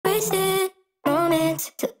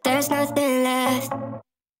dance till there's nothing left.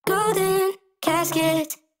 Golden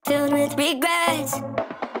caskets filled with regrets.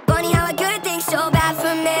 Funny how a good thing's so bad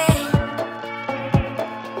for me.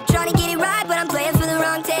 Trying to get it right, but I'm playing for the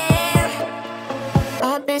wrong team.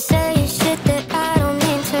 I've been saying shit that I don't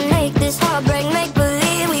mean to make this heartbreak make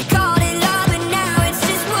believe. We called it love, but now it's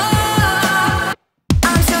just war.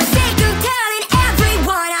 I'm so sick of telling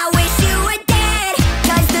everyone I wish you were dead.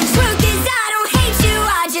 'Cause the truth is I don't hate you,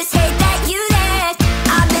 I just hate that you left.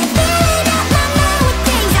 I've been filling up my mind with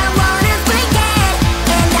things I wanna forget.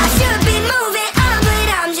 And I should be moving on, but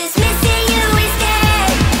I'm just missing you instead.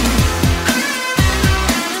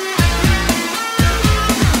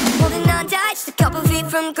 Holding on tight, just a couple feet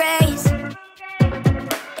from grace.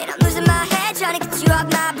 And I'm losing my head trying to get you off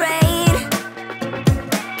my brain.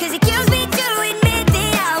 'Cause it kills me to admit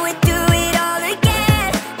that I went through it all again.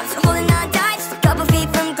 I'm still holding on tight, just a couple feet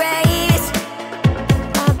from grace.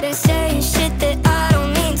 I've been saying shit that I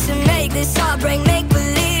don't mean to make this heartbreak make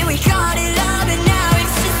believe. We called it love and now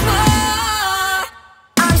it's just war.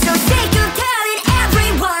 I'm so sick of telling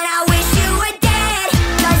everyone I wish you were dead.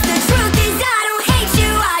 'Cause the truth is I don't hate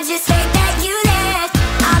you, I just hate that you left.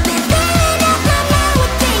 I've been filling up my mind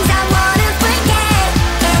with things I wanna forget.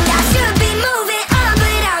 And I should be moving on,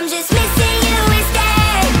 but I'm just missing you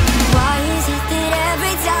instead. Why is it that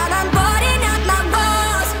every time I'm boarding up my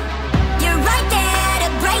walls, you're right there to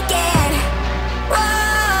break it? Whoa,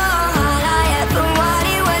 all I ever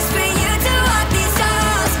wanted was for you to walk these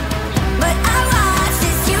halls, but I watched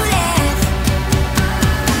as you left.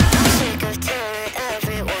 I'm sick of telling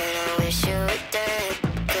everyone I wish you were dead.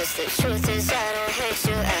 'Cause the truth is I don't hate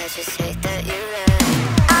you, I just hate that you left.